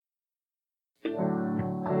You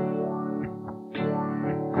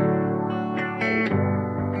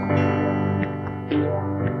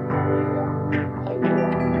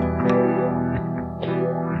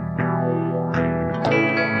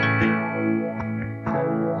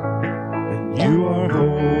are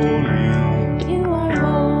holy. You are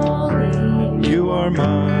holy. You are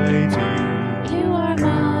mighty. You are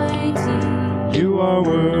mighty. You are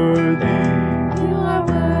worthy. You are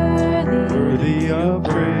worthy. Worthy of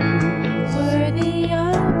praise. Worthy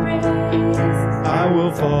of praise. I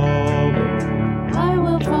will follow. I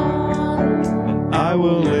will follow. I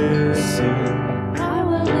will listen. I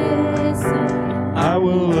will listen. I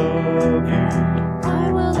will love you.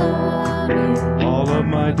 I will love you. All of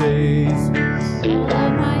my days. All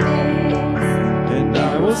of my days. And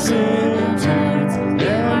I will sing to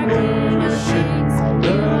and worship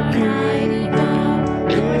the King.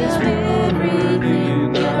 Lord of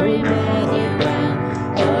everything, you're Emmanuel.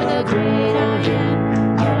 You're the great I am.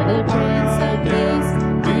 You're the Prince of Peace.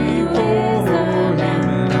 You is the Lamb.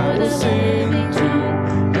 You're the living truth.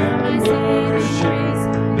 You're my saving grace.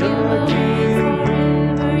 You will reign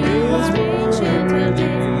forever. You are ancient of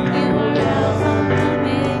days. You are Alpha and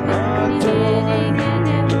Omega, beginning and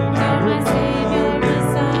end. You're my Savior,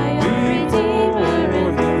 Messiah, Redeemer, and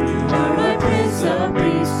Lord. You're my Prince of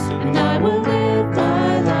Peace, and I will live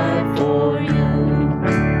my life for you.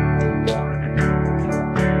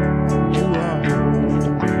 You are holy.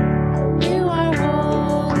 You are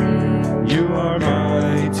holy. You are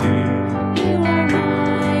mighty. You are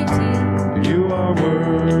mighty. You are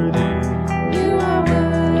worthy. You are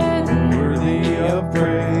worthy. Worthy of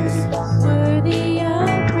praise. Worthy of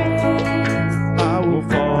praise. I will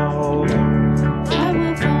follow. I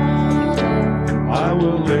will follow. I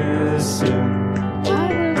will listen. I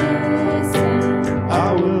will listen.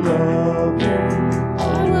 I will love you. I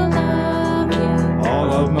will love you. All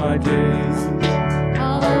of my days.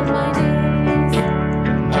 All of my days.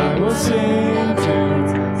 I will sing to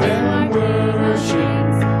and worship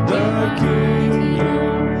the King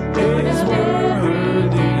who is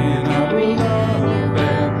worthy, and I will love and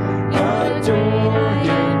adore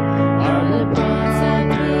him. I will bow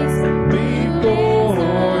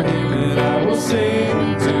before him, and I will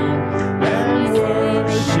sing to and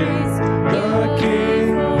worship the King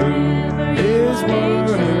who is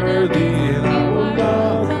worthy, and I will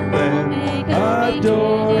love and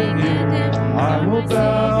adore him. I will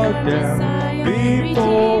bow down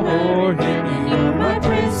before him. You're my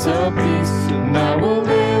Prince of Peace, and I will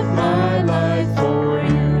live my life for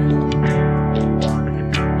you.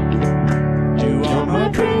 You are my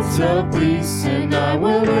Prince of Peace, and I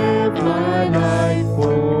will live my life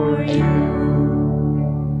for you.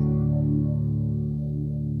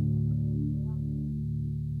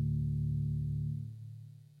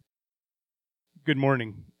 Good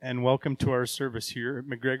morning, and welcome to our service here at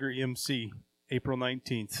McGregor EMC, April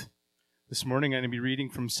 19th. This morning I'm going to be reading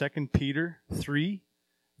from 2 Peter 3,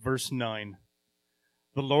 verse 9.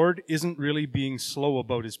 The Lord isn't really being slow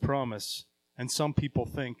about his promise, and some people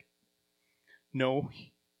think, no,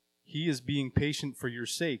 he is being patient for your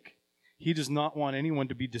sake. He does not want anyone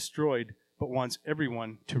to be destroyed, but wants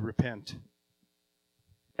everyone to repent.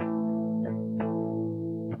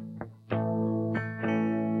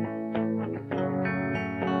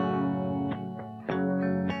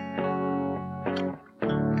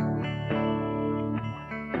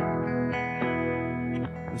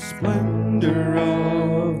 The splendor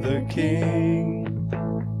of the King,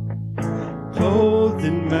 clothed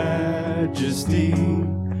in majesty,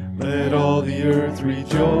 let all the earth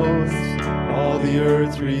rejoice, all the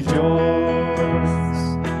earth rejoice.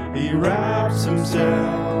 He wraps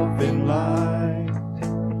himself in light,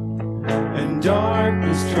 and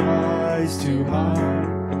darkness tries to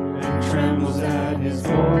hide, and trembles at his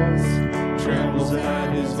voice, trembles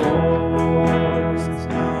at his voice.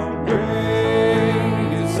 How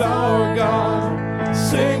great is our God,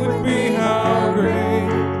 sing with me, how great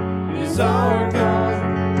is our God,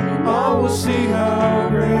 and all will see how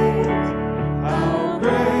great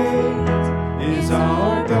is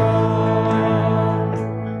our God.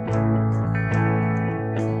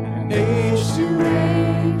 And age to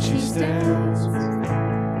age he stands,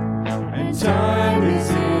 and time is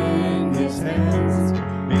in his hands,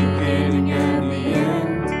 beginning and the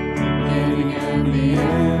end, beginning and the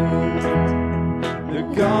end. The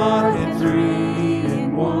Godhead three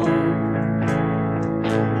in one,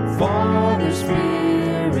 Father,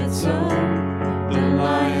 Spirit, Son, the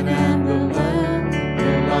Lion and the Lamb,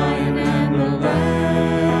 the Lion and the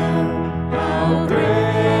Lamb. How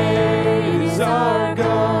great is our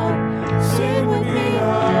God, sing with me,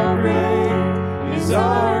 how great is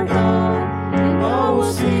our God, and all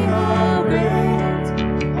will see how great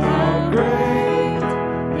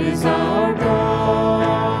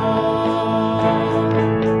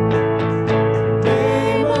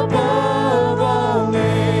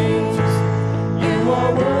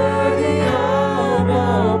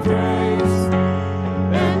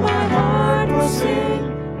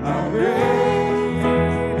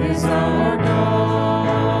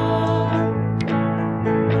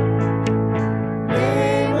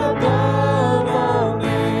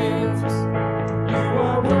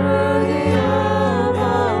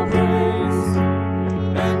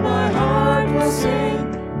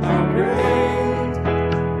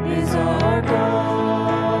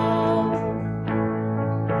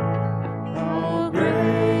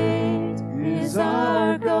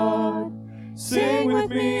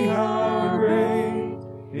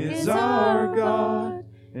our God,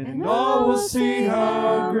 and all will see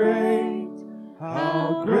how great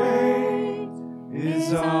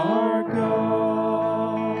is our God.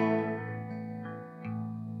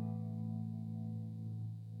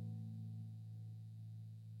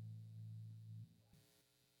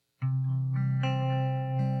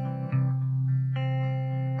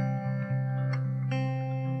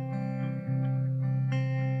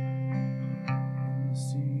 In the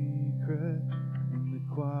secret, in the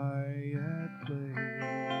quiet place,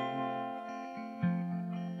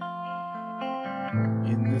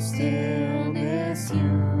 in the stillness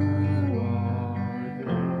you are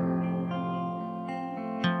there.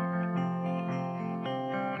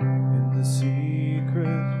 In the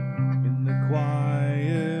secret, in the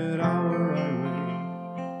quiet hour I wait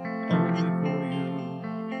only for you,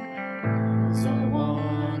 'cause I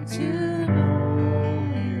want to know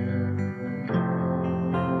you.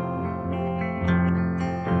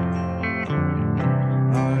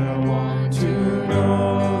 I want to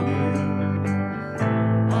know you.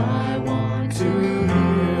 I want to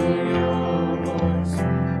hear your voice.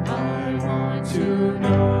 I want to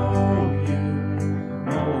know you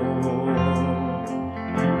more.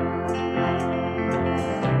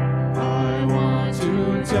 I want to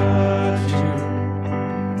touch you.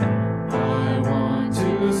 I want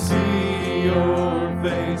to see your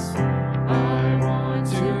face. I want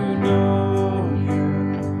to know you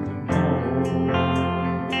more.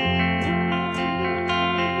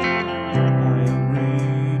 I am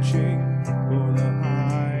reaching for the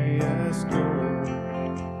highest goal,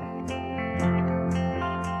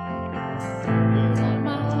 that I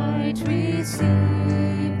might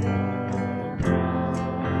receive the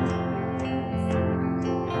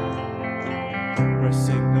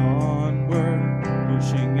pressing onward,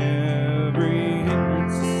 pushing every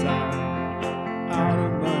hindrance aside, out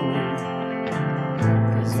of my way.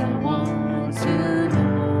 'cause I want to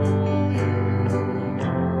know you.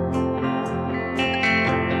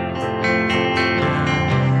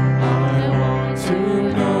 I want to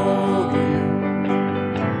know you.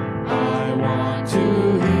 I want to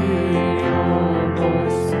hear your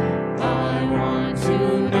voice. I want to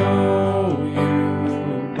know you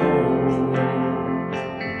more.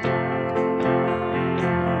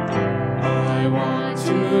 I want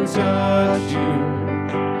to touch you.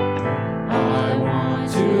 I want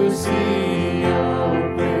to see your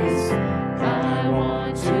face. I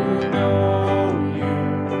want to know you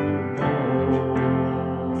more.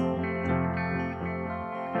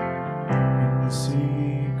 In the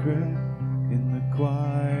secret, in the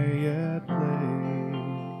quiet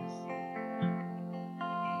place,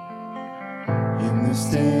 in the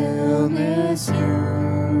stillness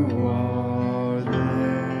you are there.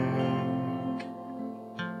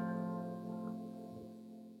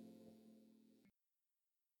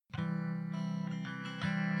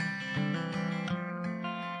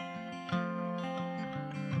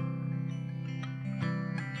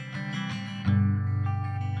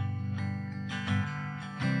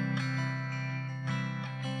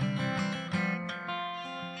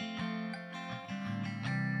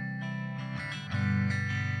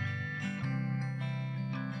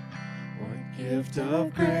 What gift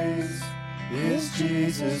of grace is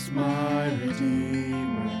Jesus my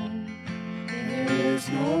Redeemer? There is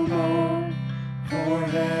no more for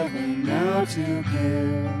heaven now to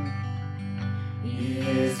give. He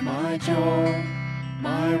is my joy,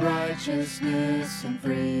 my righteousness and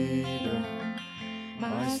freedom,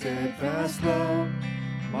 my steadfast love,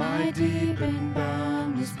 my deep and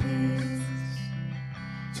boundless peace.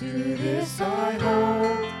 To this I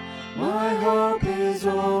hold, my hope is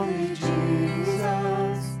only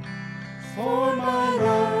Jesus, for my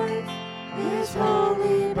life is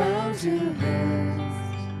wholly bound to His.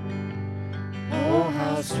 Oh,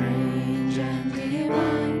 how strange and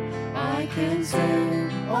divine, I can say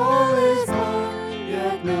all is mine,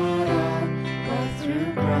 yet not I, but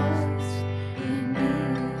through Christ in me.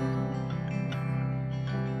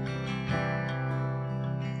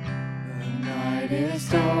 The night is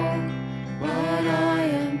dark, but I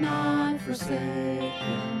am not forsaken,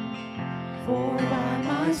 for by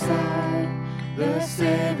my side the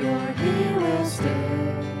Savior He will stay.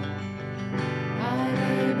 I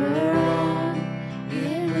labor on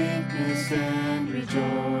in weakness and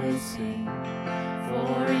rejoicing,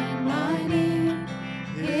 for in my need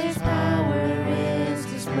His power is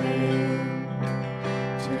displayed.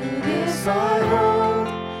 To this I hold,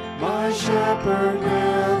 my shepherd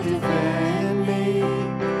will defend me.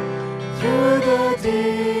 Through the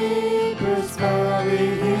deepest valley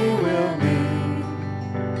He will lead.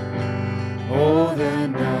 Oh, the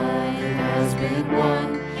night has been won,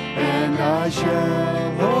 and I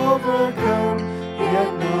shall overcome,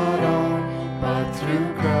 yet not I, but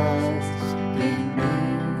through Christ in me.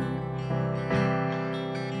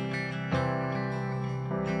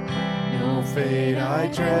 No fate I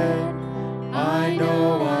dread, I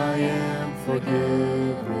know I am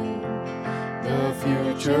forgiven. The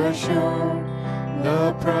future sure,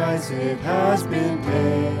 the price it has been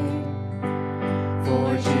paid.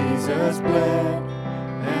 For Jesus bled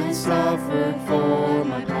and suffered for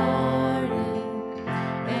my pardon,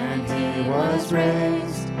 and he was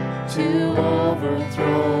raised to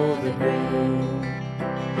overthrow the grave.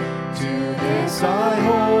 To this I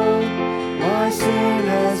hold, my sin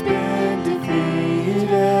has been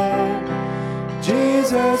defeated.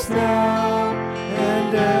 Jesus now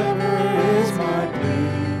and ever is my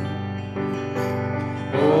plea.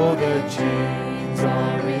 Oh, the chains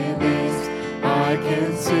are released, I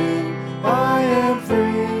can sing, I am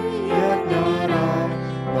free, yet not I,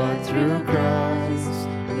 but through Christ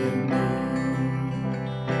in me.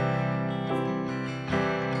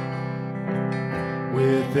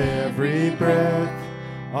 With every breath,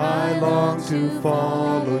 I long to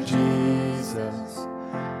follow Jesus,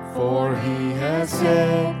 for he has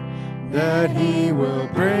said that he will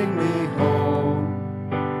bring me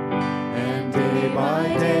home. And day by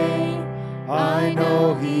day, I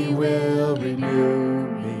know he will renew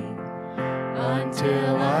me,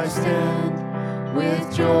 until I stand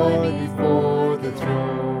with joy before the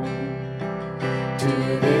throne. To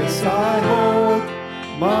this I hold,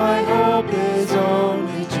 my hope is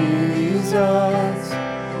only Jesus.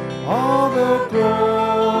 All the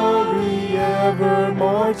glory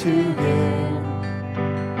evermore to him.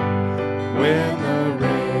 When the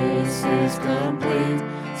race is complete,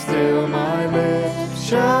 still my lips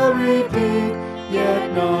shall repeat,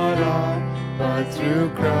 yet not I, but through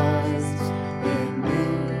Christ in me.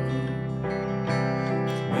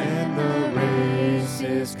 When the race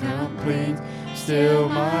is complete, still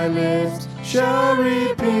my lips shall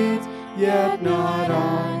repeat, yet not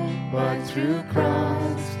I, but through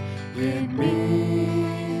Christ in me.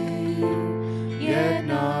 Yet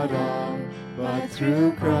not I, but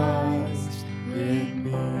through Christ in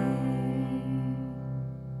me.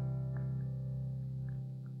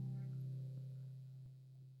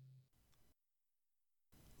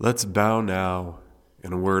 Let's bow now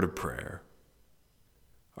in a word of prayer.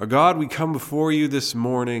 Our God, we come before you this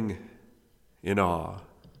morning in awe.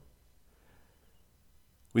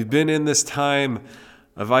 We've been in this time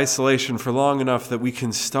of isolation for long enough that we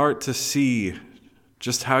can start to see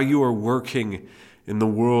just how you are working in the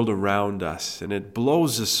world around us, and it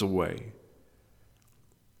blows us away.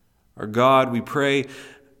 Our God, we pray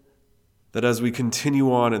that as we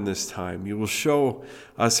continue on in this time, you will show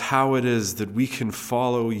us how it is that we can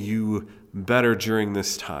follow you better during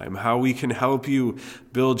this time, how we can help you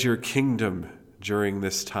build your kingdom during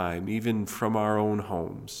this time, even from our own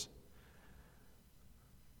homes.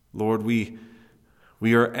 Lord, we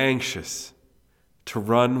are anxious to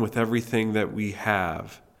run with everything that we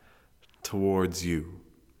have towards you.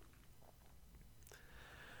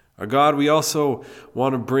 Our God, we also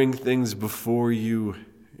want to bring things before you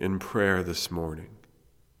in prayer this morning.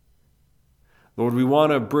 Lord, we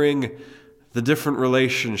want to bring the different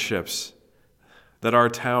relationships that our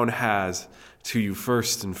town has to you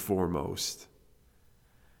first and foremost.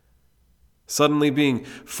 Suddenly being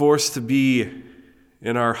forced to be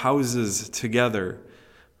in our houses together,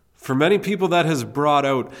 for many people that has brought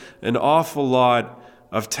out an awful lot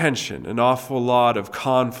of tension, an awful lot of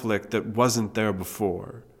conflict that wasn't there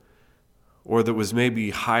before, or that was maybe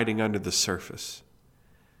hiding under the surface.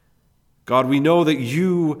 God, we know that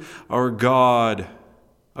you are a God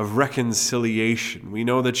of reconciliation. We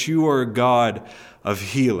know that you are a God of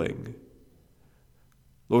healing.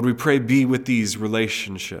 Lord, we pray, be with these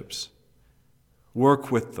relationships.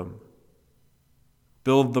 Work with them.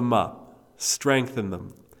 Build them up. Strengthen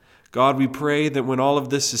them. God, we pray that when all of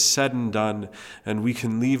this is said and done and we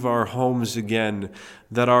can leave our homes again,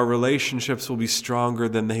 that our relationships will be stronger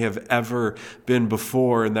than they have ever been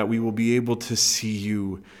before, and that we will be able to see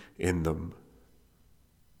you in them.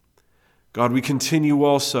 God, we continue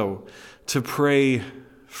also to pray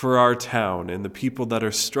for our town and the people that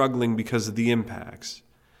are struggling because of the impacts.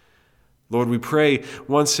 Lord, we pray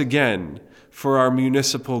once again for our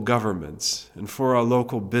municipal governments and for our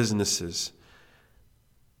local businesses.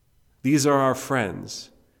 These are our friends.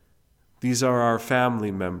 These are our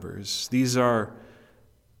family members. These are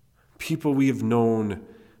people we have known,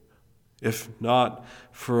 if not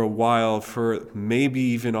for a while, for maybe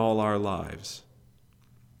even all our lives.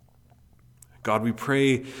 God, we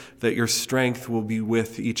pray that your strength will be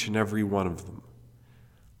with each and every one of them.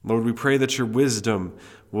 Lord, we pray that your wisdom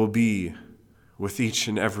will be with each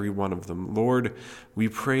and every one of them. Lord, we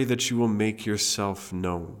pray that you will make yourself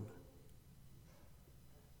known.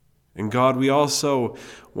 And God, we also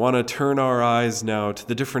want to turn our eyes now to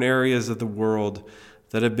the different areas of the world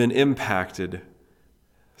that have been impacted,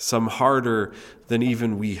 some harder than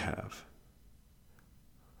even we have.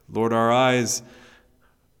 Lord, our eyes,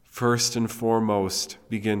 first and foremost,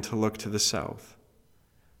 begin to look to the south.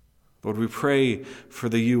 Lord, we pray for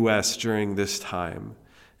the U.S. during this time.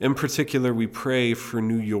 In particular, we pray for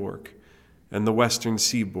New York and the Western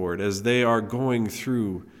Seaboard as they are going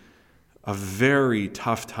through a very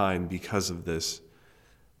tough time because of this.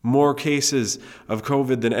 More cases of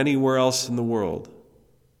COVID than anywhere else in the world.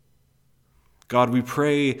 God, we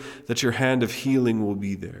pray that your hand of healing will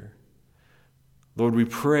be there. Lord, we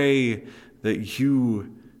pray that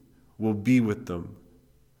you will be with them.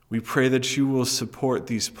 We pray that you will support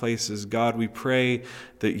these places. God, we pray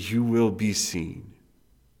that you will be seen.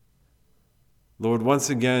 Lord, once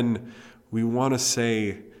again, we want to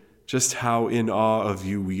say just how in awe of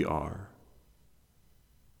you we are.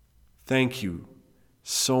 Thank you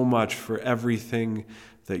so much for everything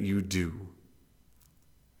that you do.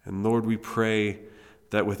 And Lord, we pray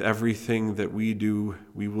that with everything that we do,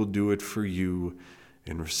 we will do it for you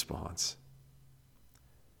in response.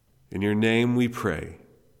 In your name we pray.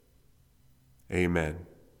 Amen.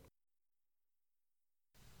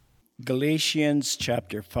 Galatians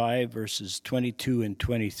chapter 5, verses 22 and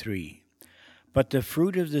 23. But the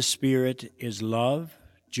fruit of the Spirit is love,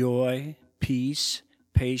 joy, peace,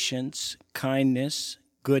 patience, kindness,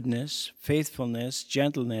 goodness, faithfulness,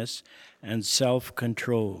 gentleness, and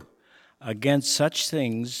self-control. Against such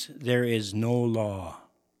things there is no law.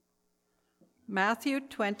 Matthew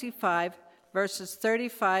 25, verses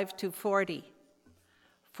 35 to 40.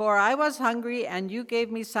 For I was hungry, and you gave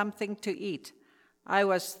me something to eat. I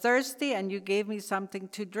was thirsty, and you gave me something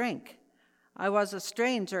to drink. I was a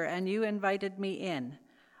stranger, and you invited me in.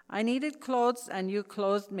 I needed clothes, and you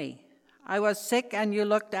clothed me. I was sick, and you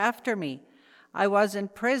looked after me. I was in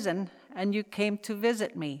prison, and you came to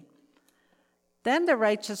visit me. Then the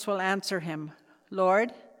righteous will answer him,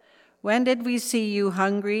 Lord, when did we see you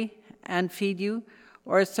hungry and feed you,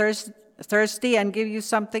 or thirsty and give you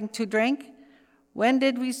something to drink? When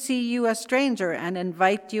did we see you a stranger and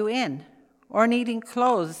invite you in, or needing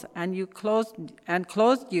clothes and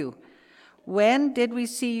clothed you? When did we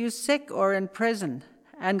see you sick or in prison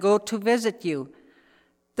and go to visit you?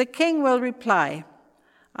 The king will reply,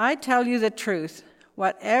 I tell you the truth,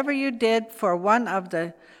 whatever you did for one of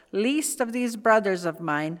the least of these brothers of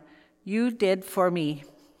mine, you did for me.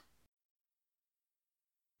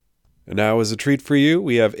 And now, as a treat for you,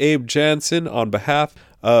 we have Abe Jansen on behalf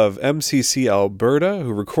of MCC Alberta,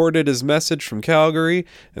 who recorded his message from Calgary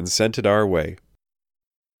and sent it our way.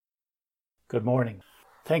 Good morning.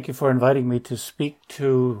 Thank you for inviting me to speak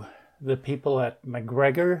to the people at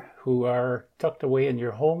McGregor who are tucked away in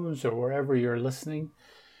your homes or wherever you're listening.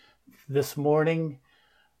 This morning,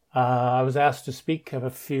 I was asked to speak a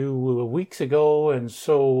few weeks ago, and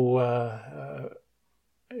so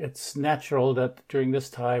it's natural that during this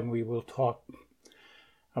time we will talk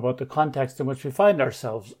about the context in which we find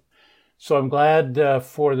ourselves. So I'm glad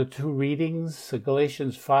for the two readings,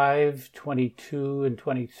 Galatians 5, 22 and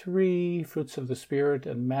 23, fruits of the Spirit,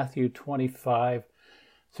 and Matthew 25,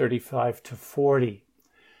 35 to 40.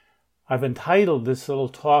 I've entitled this little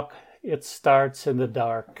talk, It Starts in the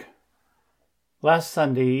Dark. Last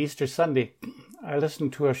Sunday, Easter Sunday, I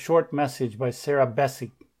listened to a short message by Sarah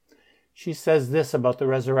Bessey. She says this about the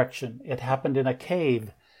resurrection. It happened in a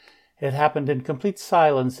cave. It happened in complete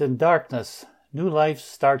silence, in darkness. New life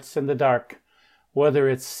starts in the dark, whether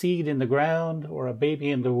it's seed in the ground or a baby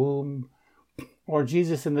in the womb or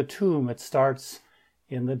Jesus in the tomb, it starts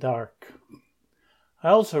in the dark. I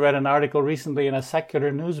also read an article recently in a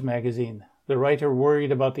secular news magazine. The writer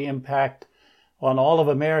worried about the impact on all of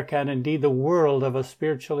America and indeed the world of a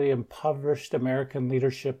spiritually impoverished American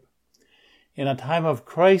leadership. In a time of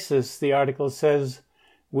crisis, the article says,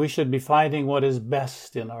 we should be finding what is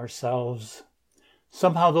best in ourselves.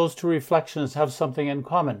 Somehow those two reflections have something in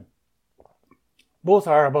common. Both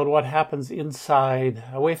are about what happens inside,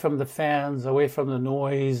 away from the fans, away from the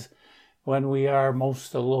noise, when we are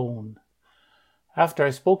most alone. After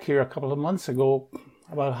I spoke here a couple of months ago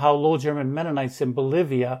about how Low German Mennonites in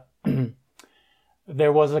Bolivia,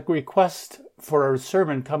 there was a request for a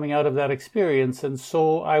sermon coming out of that experience, and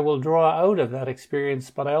so I will draw out of that experience,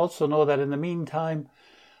 but I also know that in the meantime,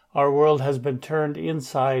 our world has been turned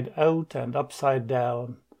inside out and upside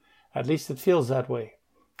down. At least it feels that way.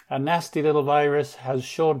 A nasty little virus has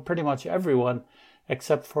shown pretty much everyone,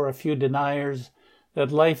 except for a few deniers,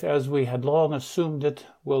 that life as we had long assumed it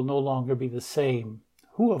will no longer be the same.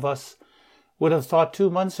 Who of us would have thought 2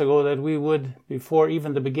 months ago that we would, before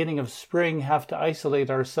even the beginning of spring, have to isolate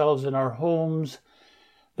ourselves in our homes,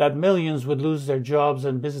 that millions would lose their jobs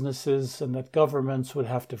and businesses, and that governments would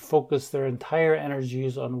have to focus their entire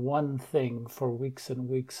energies on one thing for weeks and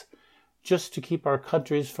weeks, just to keep our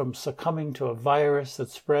countries from succumbing to a virus that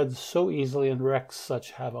spreads so easily and wreaks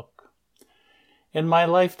such havoc. In my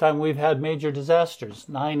lifetime, we've had major disasters: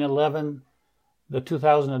 9/11, the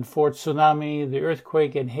 2004 tsunami, the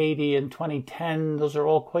earthquake in Haiti in 2010. Those are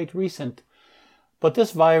all quite recent. But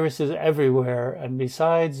this virus is everywhere, and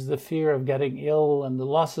besides the fear of getting ill and the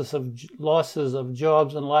losses of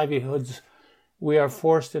jobs and livelihoods, we are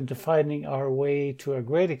forced into finding our way to a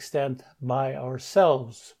great extent by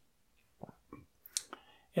ourselves.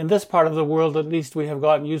 In this part of the world, at least, we have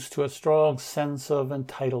gotten used to a strong sense of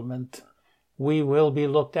entitlement. We will be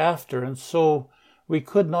looked after, and so we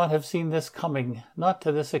could not have seen this coming, not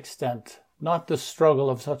to this extent, not the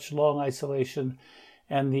struggle of such long isolation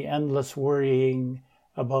and the endless worrying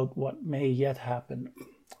about what may yet happen.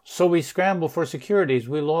 So we scramble for securities.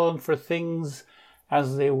 We long for things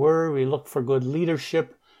as they were. We look for good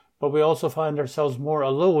leadership, but we also find ourselves more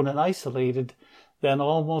alone and isolated than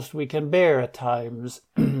almost we can bear at times.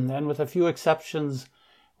 And with a few exceptions,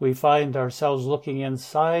 we find ourselves looking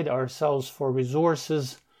inside ourselves for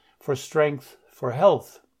resources, for strength, for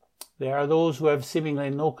health. There are those who have seemingly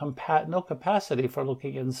no capacity for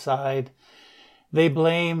looking inside. They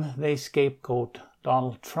blame, they scapegoat.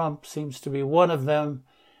 Donald Trump seems to be one of them,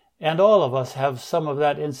 and all of us have some of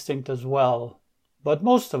that instinct as well. But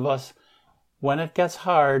most of us, when it gets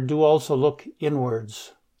hard, do also look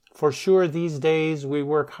inwards. For sure, these days we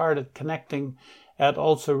work hard at connecting, at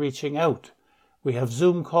also reaching out. We have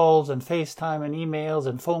Zoom calls and FaceTime and emails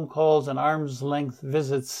and phone calls and arm's length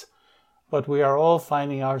visits, but we are all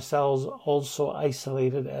finding ourselves also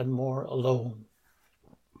isolated and more alone.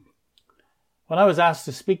 When I was asked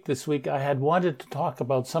to speak this week, I had wanted to talk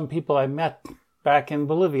about some people I met back in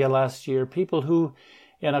Bolivia last year, people who,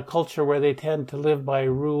 in a culture where they tend to live by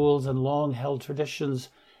rules and long-held traditions,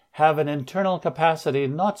 have an internal capacity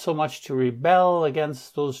not so much to rebel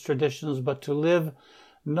against those traditions, but to live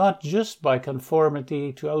not just by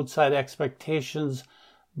conformity to outside expectations,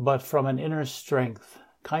 but from an inner strength,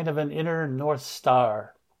 kind of an inner North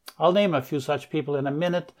Star. I'll name a few such people in a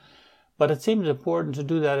minute, but it seems important to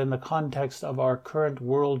do that in the context of our current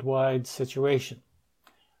worldwide situation.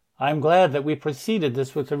 I'm glad that we preceded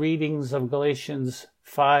this with the readings of Galatians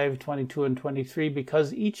 5:22 and 23,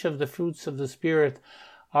 because each of the fruits of the Spirit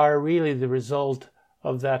are really the result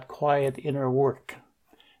of that quiet inner work,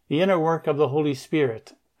 the inner work of the Holy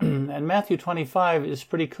Spirit. And Matthew 25 is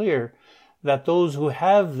pretty clear that those who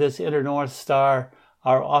have this inner North Star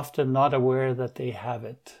are often not aware that they have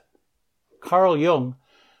it. Carl Jung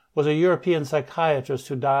was a European psychiatrist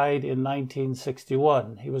who died in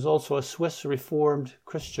 1961. He was also a Swiss Reformed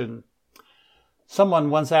Christian. Someone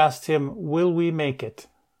once asked him, "Will we make it?"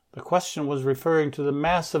 The question was referring to the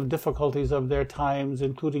massive difficulties of their times,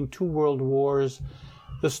 including 2 world wars,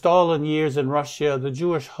 the Stalin years in Russia, the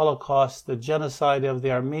Jewish Holocaust, the genocide of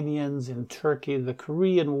the Armenians in Turkey, the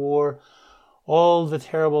Korean War, all the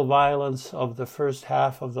terrible violence of the first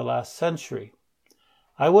half of the last century.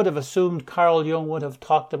 I would have assumed Carl Jung would have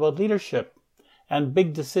talked about leadership and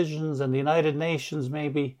big decisions and the United Nations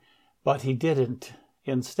maybe, but he didn't.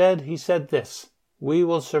 Instead, he said this: "We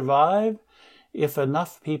will survive if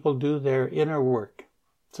enough people do their inner work."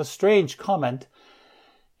 It's a strange comment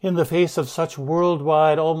in the face of such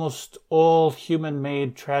worldwide, almost all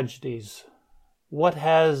human-made tragedies. What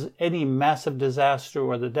has any massive disaster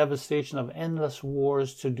or the devastation of endless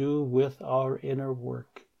wars to do with our inner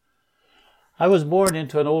work? I was born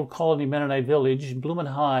into an old colony Mennonite village,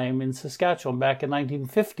 Blumenheim, in Saskatchewan, back in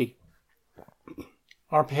 1950.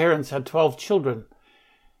 Our parents had 12 children.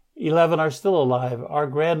 11 are still alive. Our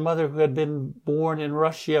grandmother, who had been born in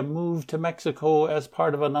Russia, moved to Mexico as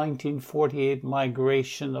part of a 1948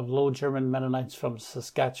 migration of Low German Mennonites from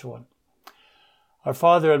Saskatchewan. Our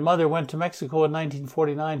father and mother went to Mexico in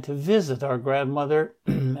 1949 to visit our grandmother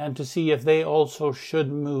and to see if they also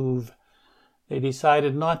should move. They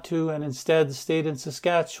decided not to and instead stayed in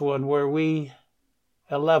Saskatchewan, where we,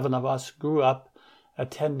 11 of us, grew up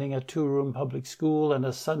attending a 2-room public school and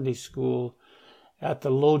a Sunday school at the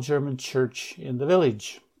Low German church in the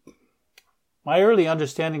village. My early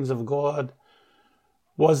understandings of God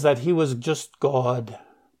was that he was just God,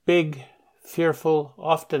 big, fearful,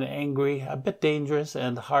 often angry, a bit dangerous,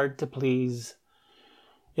 and hard to please.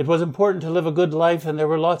 It was important to live a good life, and there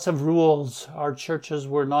were lots of rules. Our churches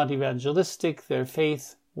were not evangelistic. Their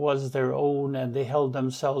faith was their own and they held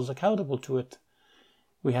themselves accountable to it.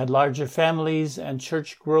 We had larger families, and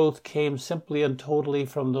church growth came simply and totally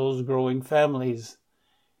from those growing families.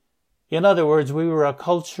 In other words, we were a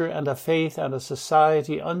culture and a faith and a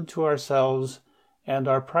society unto ourselves, and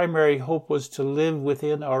our primary hope was to live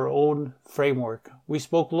within our own framework. We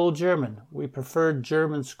spoke Low German. We preferred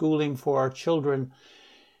German schooling for our children.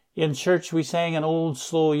 In church, we sang an old,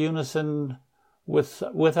 slow unison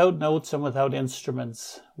without notes and without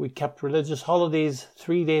instruments. We kept religious holidays,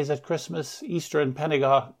 3 days at Christmas, Easter and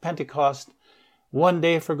Pentecost, 1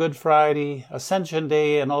 day for Good Friday, Ascension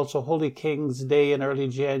Day, and also Holy King's Day in early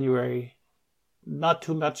January. Not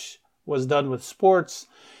too much was done with sports.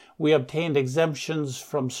 We obtained exemptions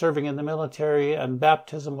from serving in the military, and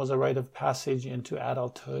baptism was a rite of passage into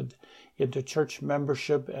adulthood, into church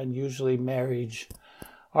membership, and usually marriage.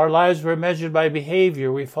 Our lives were measured by behavior.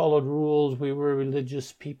 We followed rules. We were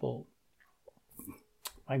religious people.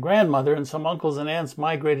 My grandmother and some uncles and aunts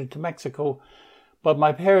migrated to Mexico, but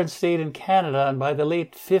my parents stayed in Canada, and by the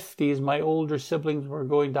late 50s, my older siblings were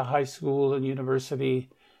going to high school and university.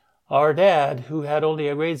 Our dad, who had only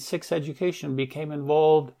a grade 6 education, became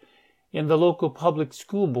involved in the local public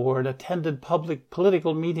school board, attended public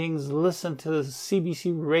political meetings, listened to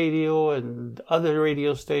CBC radio and other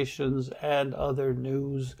radio stations and other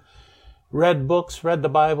news, read books, read the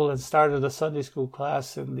Bible, and started a Sunday school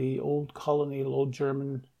class in the Old Colony Low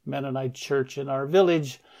German Mennonite Church in our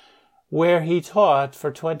village, where he taught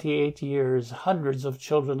for 28 years. Hundreds of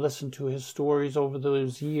children listened to his stories over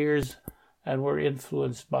those years and were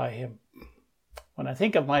influenced by him. When I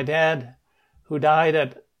think of my dad, who died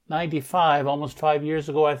at 95, almost 5 years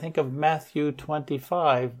ago, I think of Matthew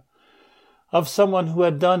 25, of someone who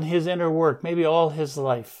had done his inner work, maybe all his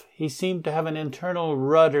life. He seemed to have an internal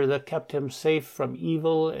rudder that kept him safe from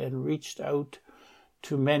evil and reached out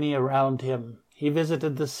to many around him. He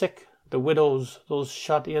visited the sick, the widows, those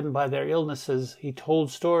shut in by their illnesses. He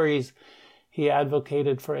told stories. He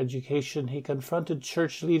advocated for education. He confronted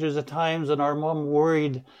church leaders at times, and our mom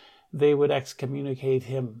worried they would excommunicate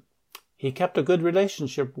him. He kept a good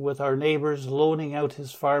relationship with our neighbors, loaning out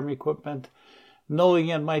his farm equipment, knowing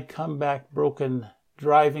it might come back broken,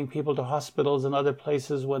 driving people to hospitals and other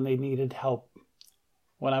places when they needed help.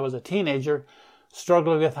 When I was a teenager,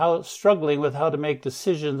 struggling with how to make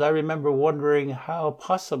decisions, I remember wondering how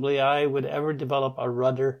possibly I would ever develop a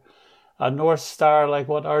rudder, a North Star like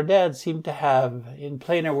what our dad seemed to have. In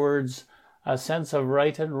plainer words, a sense of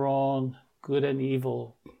right and wrong, good and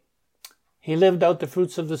evil. He lived out the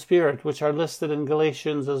fruits of the Spirit, which are listed in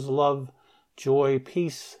Galatians as love, joy,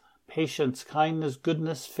 peace, patience, kindness,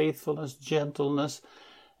 goodness, faithfulness, gentleness,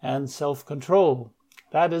 and self-control.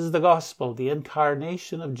 That is the gospel, the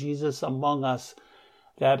incarnation of Jesus among us.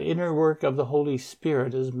 That inner work of the Holy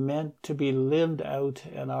Spirit is meant to be lived out,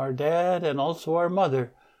 and our dad and also our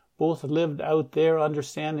mother both lived out their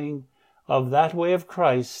understanding of that way of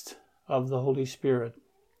Christ, of the Holy Spirit.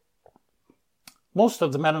 Most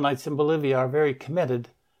of the Mennonites in Bolivia are very committed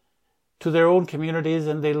to their own communities,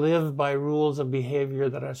 and they live by rules of behavior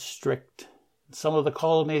that are strict. In some of the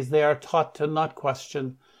colonies, they are taught to not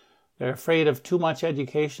question. They're afraid of too much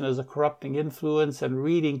education as a corrupting influence, and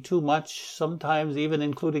reading too much, sometimes even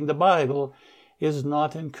including the Bible, is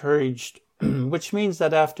not encouraged, which means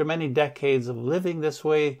that after many decades of living this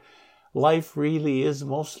way, life really is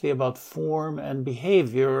mostly about form and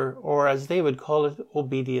behavior, or as they would call it,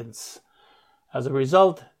 obedience. As a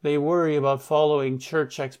result, they worry about following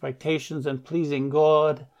church expectations and pleasing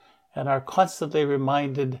God, and are constantly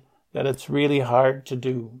reminded that it's really hard to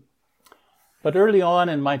do. But early on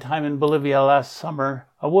in my time in Bolivia last summer,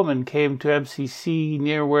 a woman came to MCC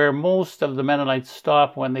near where most of the Mennonites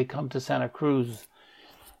stop when they come to Santa Cruz.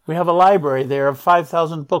 We have a library there of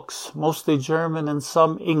 5,000 books, mostly German and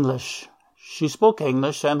some English. She spoke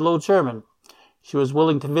English and Low German. She was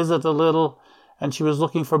willing to visit a little, and she was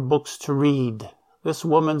looking for books to read. This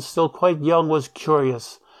woman, still quite young, was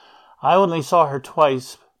curious. I only saw her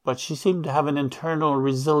twice, but she seemed to have an internal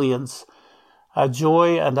resilience, a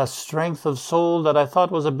joy and a strength of soul that I thought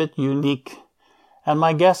was a bit unique. And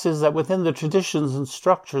my guess is that within the traditions and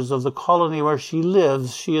structures of the colony where she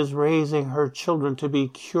lives, she is raising her children to be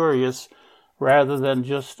curious rather than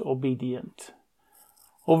just obedient.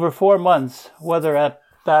 Over 4 months, whether at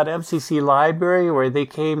that MCC library where they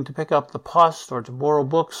came to pick up the post or to borrow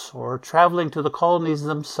books or traveling to the colonies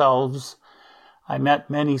themselves, I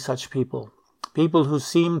met many such people. People who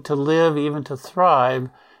seemed to live, even to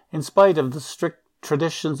thrive, in spite of the strict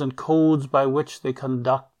traditions and codes by which they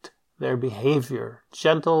conduct their behavior.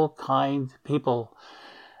 Gentle, kind people,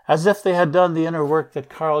 as if they had done the inner work that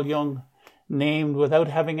Carl Jung named without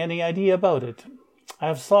having any idea about it. I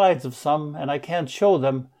have slides of some, and I can't show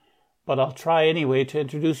them, but I'll try anyway to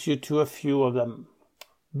introduce you to a few of them.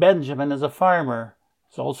 Benjamin is a farmer.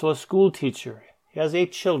 He's also a school teacher. He has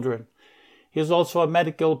 8 children. He is also a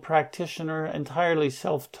medical practitioner, entirely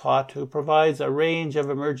self-taught, who provides a range of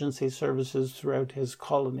emergency services throughout his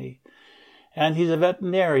colony. And he's a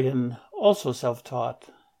veterinarian, also self-taught,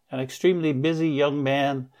 an extremely busy young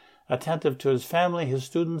man, attentive to his family, his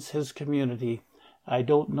students, his community. I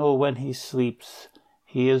don't know when he sleeps.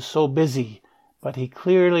 He is so busy, but he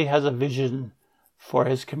clearly has a vision for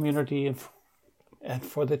his community and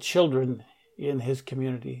for the children in his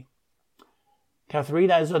community.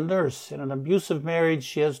 Katharina is a nurse. In an abusive marriage,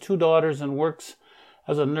 she has 2 daughters and works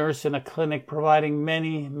as a nurse in a clinic, providing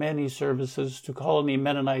many, many services to colony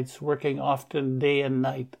Mennonites, working often day and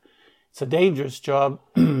night. It's a dangerous job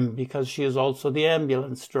because she is also the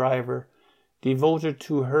ambulance driver, devoted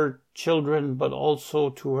to her children, but also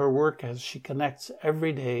to her work as she connects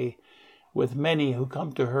every day with many who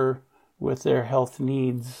come to her with their health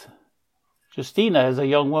needs. Justina is a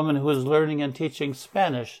young woman who is learning and teaching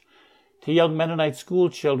Spanish to young Mennonite school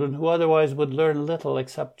children who otherwise would learn little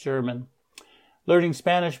except German. Learning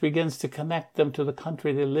Spanish begins to connect them to the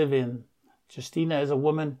country they live in. Justina is a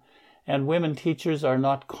woman, and women teachers are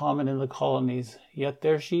not common in the colonies. Yet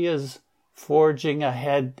there she is, forging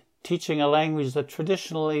ahead, teaching a language that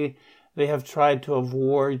traditionally they have tried to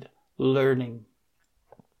avoid learning.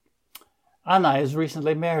 Anna is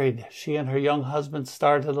recently married. She and her young husband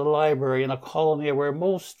started a library in a colony where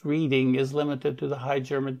most reading is limited to the High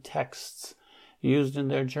German texts used in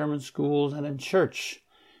their German schools and in church.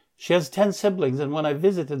 She has 10 siblings, and when I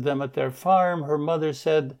visited them at their farm, her mother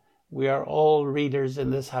said, "We are all readers in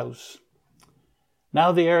this house."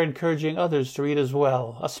 Now they are encouraging others to read as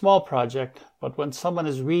well. A small project, but when someone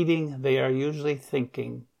is reading, they are usually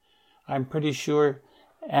thinking. I'm pretty sure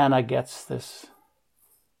Anna gets this.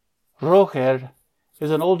 Roger is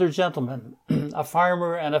an older gentleman, a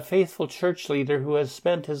farmer and a faithful church leader who has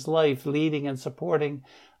spent his life leading and supporting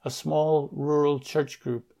a small rural church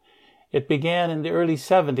group. It began in the early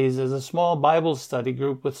 70s as a small Bible study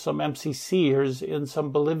group with some MCCers in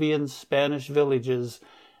some Bolivian Spanish villages,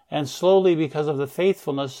 and slowly, because of the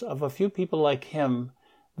faithfulness of a few people like him,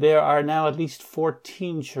 there are now at least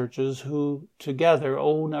 14 churches who together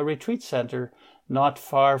own a retreat center not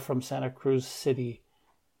far from Santa Cruz City.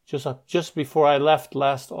 Just before I left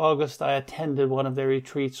last August, I attended one of their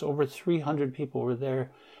retreats. Over 300 people were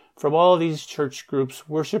there from all these church groups,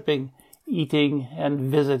 worshiping, eating, and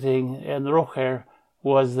visiting, and Roger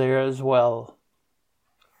was there as well.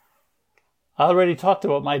 I already talked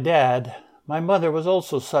about my dad. My mother was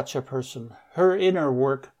also such a person. Her inner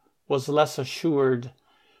work was less assured.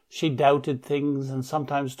 She doubted things and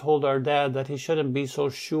sometimes told our dad that he shouldn't be so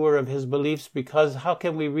sure of his beliefs because how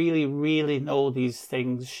can we really know these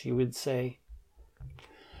things, she would say.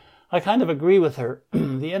 I kind of agree with her.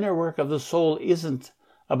 The inner work of the soul isn't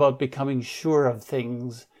about becoming sure of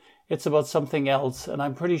things. It's about something else, and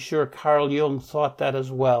I'm pretty sure Carl Jung thought that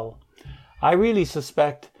as well. I really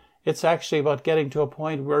suspect it's actually about getting to a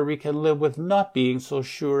point where we can live with not being so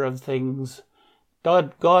sure of things.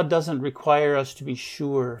 God doesn't require us to be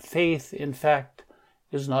sure. Faith, in fact,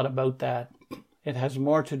 is not about that. It has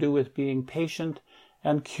more to do with being patient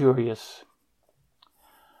and curious.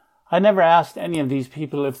 I never asked any of these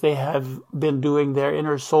people if they have been doing their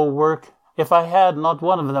inner soul work. If I had, not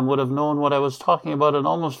one of them would have known what I was talking about, and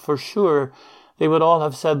almost for sure they would all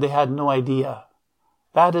have said they had no idea.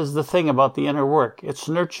 That is the thing about the inner work. It's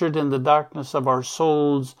nurtured in the darkness of our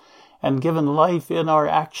souls and given life in our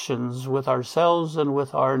actions with ourselves and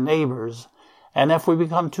with our neighbors. And if we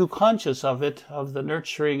become too conscious of it, of the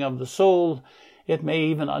nurturing of the soul, it may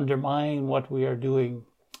even undermine what we are doing.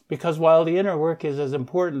 Because while the inner work is as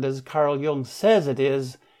important as Carl Jung says it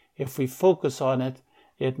is, if we focus on it,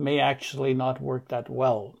 it may actually not work that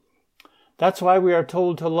well. That's why we are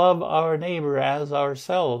told to love our neighbor as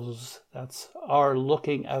ourselves. That's our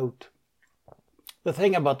looking out. The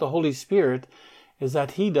thing about the Holy Spirit is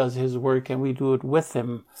that he does his work and we do it with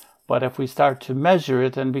him. But if we start to measure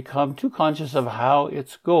it and become too conscious of how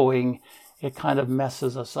it's going, it kind of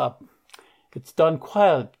messes us up. It's done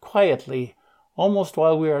quietly, almost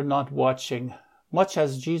while we are not watching, much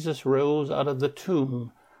as Jesus rose out of the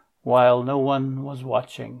tomb while no one was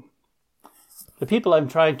watching. The people I'm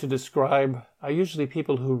trying to describe are usually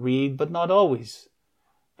people who read, but not always.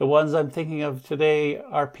 The ones I'm thinking of today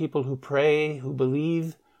are people who pray, who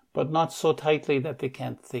believe, but not so tightly that they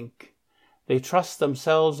can't think. They trust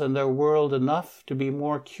themselves and their world enough to be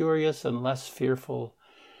more curious and less fearful.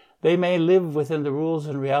 They may live within the rules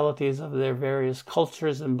and realities of their various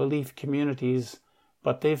cultures and belief communities,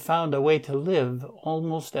 but they've found a way to live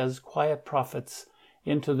almost as quiet prophets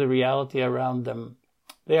into the reality around them.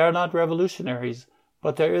 They are not revolutionaries,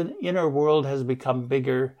 but their inner world has become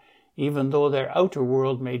bigger, even though their outer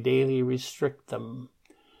world may daily restrict them.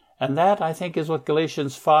 And that, I think, is what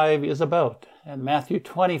Galatians 5 is about, and Matthew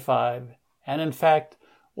 25, and in fact,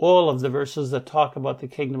 all of the verses that talk about the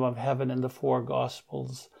kingdom of heaven in the four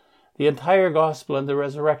Gospels. The entire Gospel and the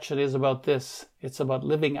resurrection is about this. It's about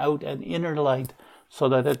living out an inner light so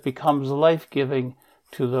that it becomes life-giving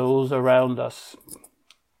to those around us.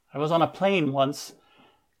 I was on a plane once,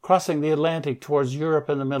 crossing the Atlantic towards Europe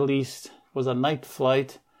and the Middle East. It was a night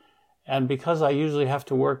flight, and because I usually have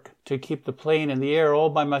to work to keep the plane in the air all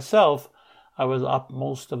by myself, I was up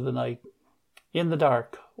most of the night, in the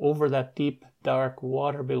dark, over that deep, dark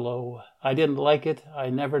water below. I didn't like it. I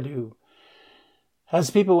never do. As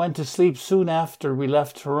people went to sleep soon after we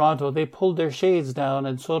left Toronto, they pulled their shades down,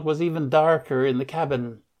 and so it was even darker in the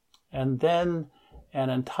cabin. And then, an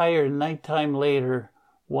entire nighttime later,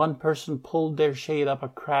 one person pulled their shade up a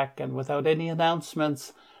crack, and without any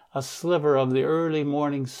announcements, a sliver of the early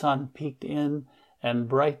morning sun peeked in and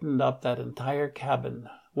brightened up that entire cabin.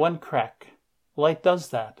 One crack. Light does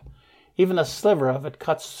that. Even a sliver of it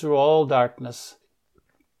cuts through all darkness.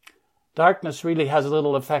 Darkness really has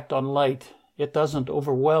little effect on light. It doesn't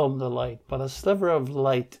overwhelm the light, but a sliver of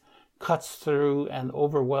light cuts through and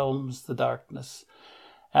overwhelms the darkness.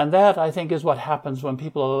 And that, I think, is what happens when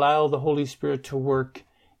people allow the Holy Spirit to work,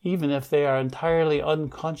 even if they are entirely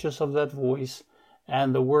unconscious of that voice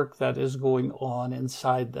and the work that is going on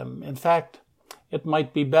inside them. In fact, it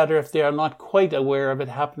might be better if they are not quite aware of it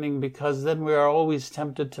happening, because then we are always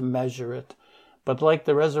tempted to measure it. But like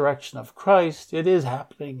the resurrection of Christ, it is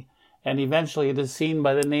happening, and eventually it is seen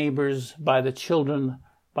by the neighbors, by the children,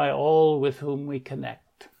 by all with whom we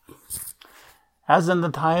connect. As in the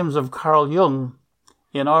times of Carl Jung,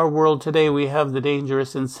 in our world today we have the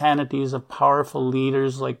dangerous insanities of powerful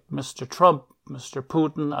leaders like Mr. Trump, Mr.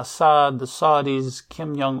 Putin, Assad, the Saudis,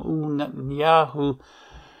 Kim Jong-un, Netanyahu,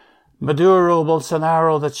 Maduro,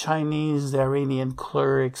 Bolsonaro, the Chinese, the Iranian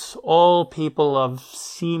clerics, all people of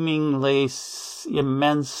seemingly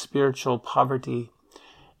immense spiritual poverty.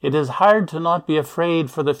 It is hard to not be afraid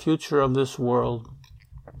for the future of this world.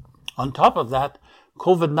 On top of that,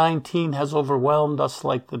 COVID-19 has overwhelmed us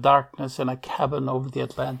like the darkness in a cabin over the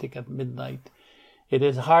Atlantic at midnight. It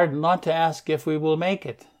is hard not to ask if we will make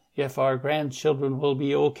it, if our grandchildren will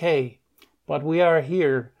be okay. But we are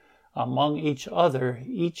here among each other,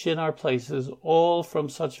 each in our places, all from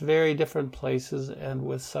such very different places and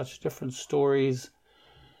with such different stories.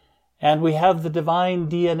 And we have the divine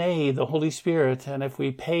DNA, the Holy Spirit, and if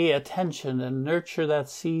we pay attention and nurture that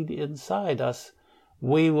seed inside us,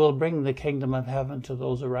 we will bring the kingdom of heaven to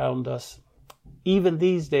those around us. Even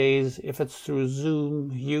these days, if it's through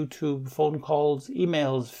Zoom, YouTube, phone calls,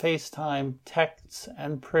 emails, FaceTime, texts,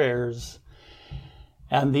 and prayers.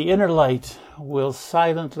 And the inner light will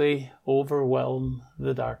silently overwhelm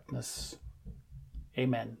the darkness.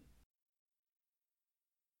 Amen.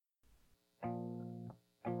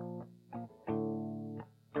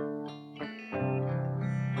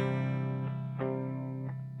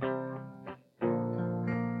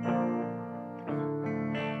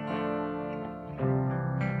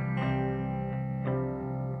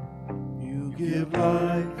 You give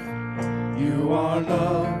life, you are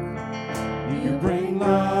love. You bring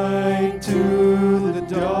light to the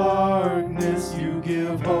darkness, you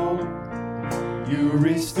give hope, you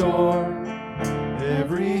restore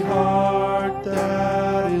every heart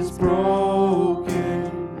that is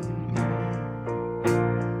broken.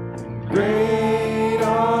 And great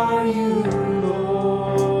are you,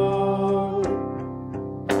 Lord.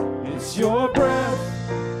 It's your breath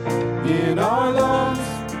in our lungs,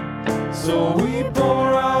 so we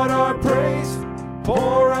pour out our praise,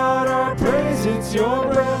 pour out our praise. It's your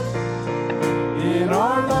breath in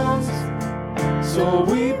our lungs, so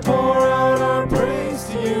we pour out our praise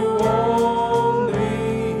to you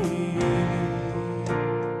only.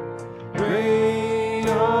 Great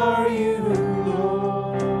are you,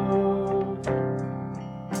 Lord.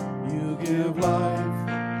 You give life,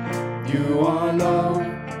 you are love,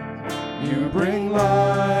 you bring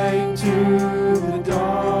light to the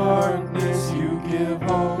darkness, you give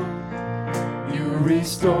hope, you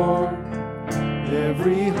restore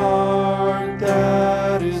every heart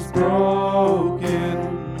that is broken.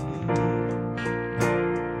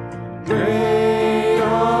 Great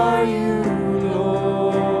are you,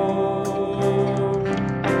 Lord.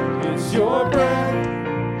 It's your breath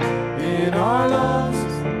in our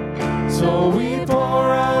lungs, so we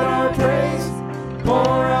pour out our praise,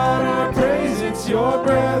 pour out our praise. It's your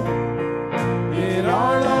breath in our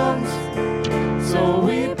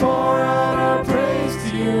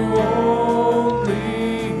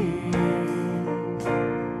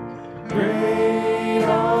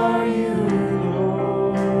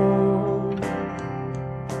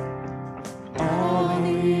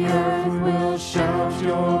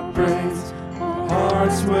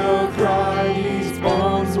hearts will cry, these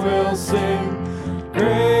bones will sing. Great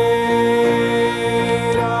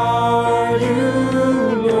are you,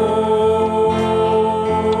 Lord.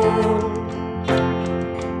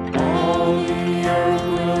 All the earth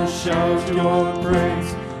will shout your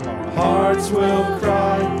praise. Our hearts will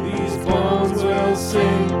cry, these bones will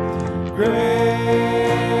sing. Great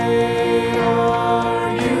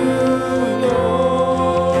are you, Lord.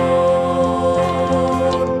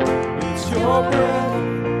 It's your breath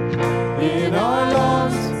in our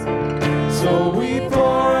lungs, so we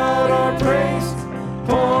pour out our praise,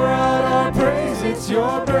 pour out our praise. It's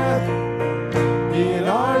your breath in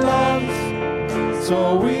our lungs,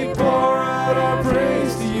 so we pour out our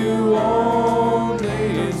praise to you only.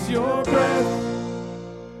 It's your breath.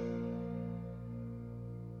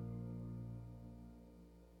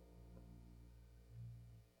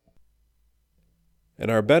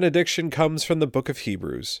 And our benediction comes from the book of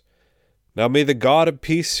Hebrews. Now may the God of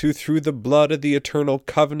peace, who through the blood of the eternal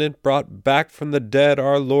covenant brought back from the dead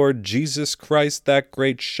our Lord Jesus Christ, that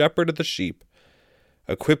great shepherd of the sheep,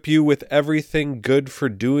 equip you with everything good for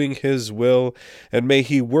doing his will, and may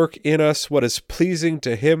he work in us what is pleasing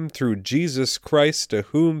to him through Jesus Christ, to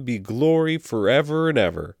whom be glory forever and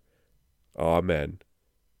ever. Amen.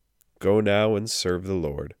 Go now and serve the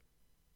Lord.